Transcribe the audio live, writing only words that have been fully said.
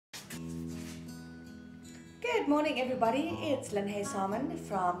Good morning, everybody. It's Lynne Huysamen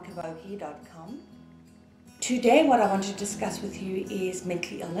from Kavoki.com. Today, what I want to discuss with you is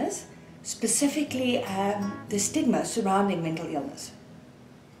mental illness, specifically the stigma surrounding mental illness.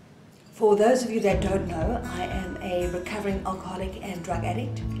 For those of you that don't know, I am a recovering alcoholic and drug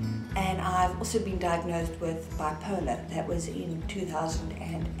addict, and I've also been diagnosed with bipolar. That was in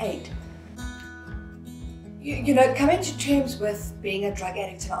 2008. You know, coming to terms with being a drug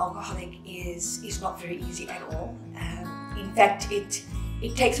addict and an alcoholic is not very easy at all. In fact, it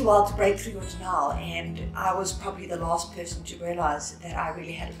takes a while to break through your denial, and I was probably the last person to realize that I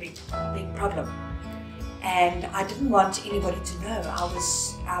really had a big problem. And I didn't want anybody to know.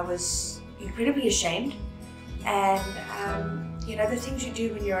 I was incredibly ashamed, and you know, the things you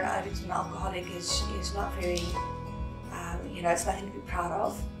do when you're an addict and an alcoholic is not very, you know, it's nothing to be proud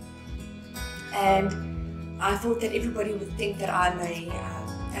of. And I thought that everybody would think that I'm a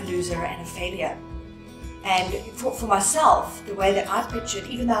loser and a failure. And for myself, the way that I pictured,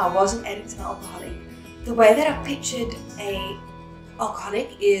 even though I was an addict and alcoholic, the way that I pictured a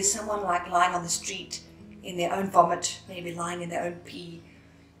alcoholic is someone like lying on the street in their own vomit, maybe lying in their own pee,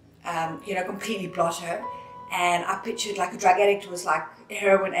 you know, completely blotto. And I pictured like a drug addict was like a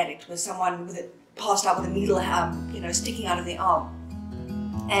heroin addict, was someone passed out with a needle, you know, sticking out of their arm.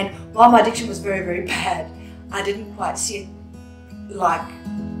 And while my addiction was very, very bad, I didn't quite see it like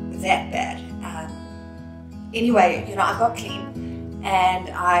that bad. Anyway, you know, I got clean, and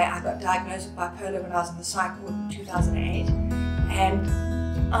I got diagnosed with bipolar when I was in the psych ward in 2008,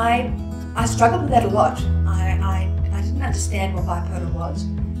 and I struggled with that a lot. I didn't understand what bipolar was.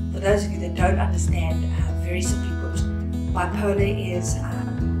 For those of you that don't understand, very simply put, bipolar is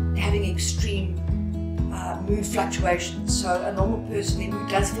having extreme mood fluctuations. So a normal person, their mood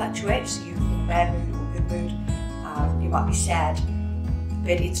does fluctuate, so you can be in a bad mood or good mood, you might be sad,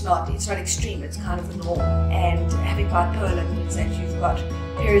 but it's not extreme, it's kind of the norm. And having bipolar means that you've got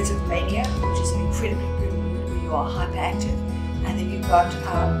periods of mania, which is an incredibly good mood where you are hyperactive, and then you've got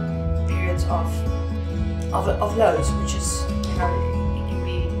periods of lows, which is, you know, it can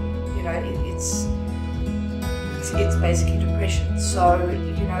be, you know, it's basically depression. So,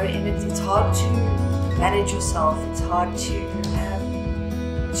 you know, and it's hard to manage yourself, it's hard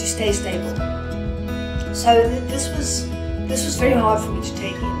to stay stable. So this was very hard for me to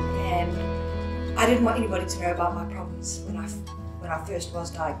take in, and I didn't want anybody to know about my problems when I first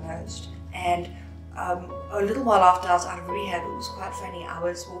was diagnosed. And a little while after I was out of rehab, it was quite funny. I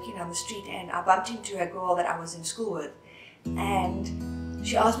was walking down the street and I bumped into a girl that I was in school with, and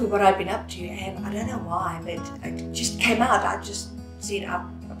she asked me what I'd been up to, and I don't know why, but it just came out. I just said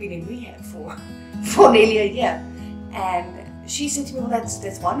I've been in rehab for nearly a year, and she said to me, well,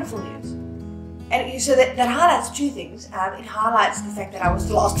 that's wonderful news. And so that highlights two things. It highlights the fact that I was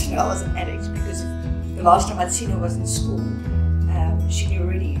the last to know I was an addict, because the last time I'd seen her was in school. She knew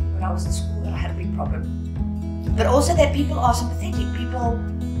already when I was in school that I had a big problem. But also that people are sympathetic. People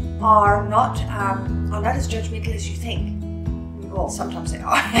are not as judgmental as you think. Well, sometimes they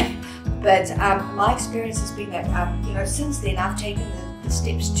are. But my experience has been that, you know, since then I've taken the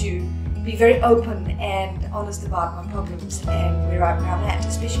steps to be very open and honest about my problems and where I'm at,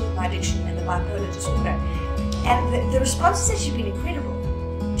 especially with my addiction and the bipolar disorder. And the response has actually been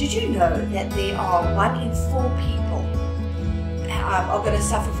incredible. Did you know that there are 1 in 4 people are going to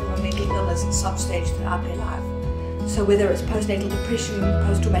suffer from a mental illness at some stage throughout their life? So whether it's postnatal depression,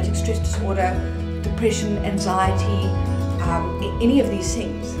 post-traumatic stress disorder, depression, anxiety, any of these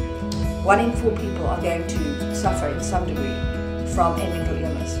things, 1 in 4 people are going to suffer in some degree from a mental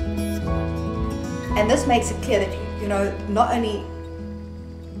illness. And this makes it clear that, you know, not only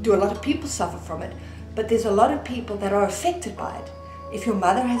do a lot of people suffer from it, but there's a lot of people that are affected by it. If your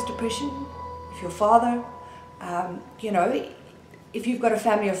mother has depression, if your father, you know, if you've got a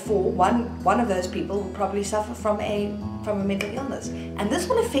family of 4, one of those people will probably suffer from a mental illness. And this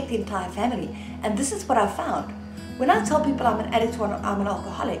will affect the entire family. And this is what I found. When I tell people I'm an addict or I'm an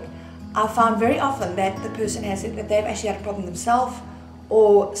alcoholic, I found very often that the person has it, that they've actually had a problem themselves,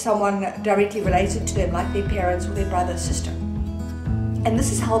 or someone directly related to them, like their parents or their brother or sister. And this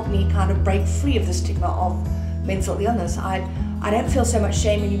has helped me kind of break free of the stigma of mental illness. I don't feel so much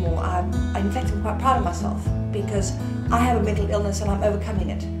shame anymore. In fact, I'm quite proud of myself, because I have a mental illness and I'm overcoming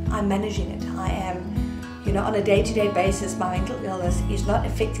it. I'm managing it. I am, you know, on a day-to-day basis, my mental illness is not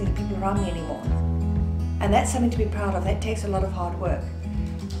affecting the people around me anymore. And that's something to be proud of. That takes a lot of hard work.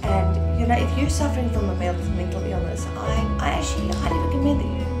 And, you know, if you're suffering from a mental illness, I actually highly recommend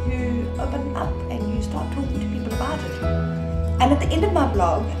that you open up and you start talking to people about it. And at the end of my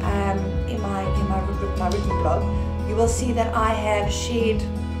blog, in my written blog, you will see that I have shared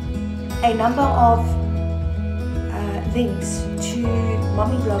a number of links to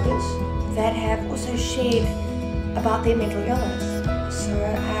mommy bloggers that have also shared about their mental illness. So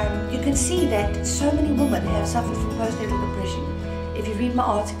you can see that so many women have suffered from postnatal depression. If you read my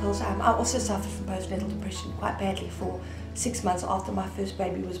articles, I also suffered from postnatal depression quite badly for 6 months after my first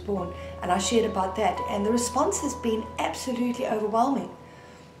baby was born, and I shared about that, and the response has been absolutely overwhelming.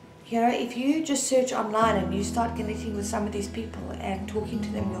 You know, if you just search online and you start connecting with some of these people and talking to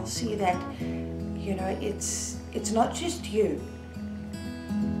them, you'll see that, you know, it's not just you.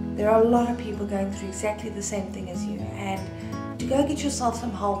 There are a lot of people going through exactly the same thing as you, and to go get yourself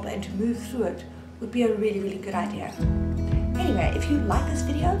some help and to move through it would be a really, really good idea. Anyway, if you like this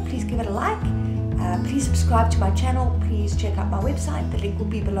video, please give it a like. Please subscribe to my channel. Please check out my website. The link will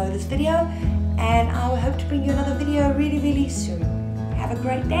be below this video. And I hope to bring you another video really, really soon. Have a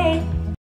great day.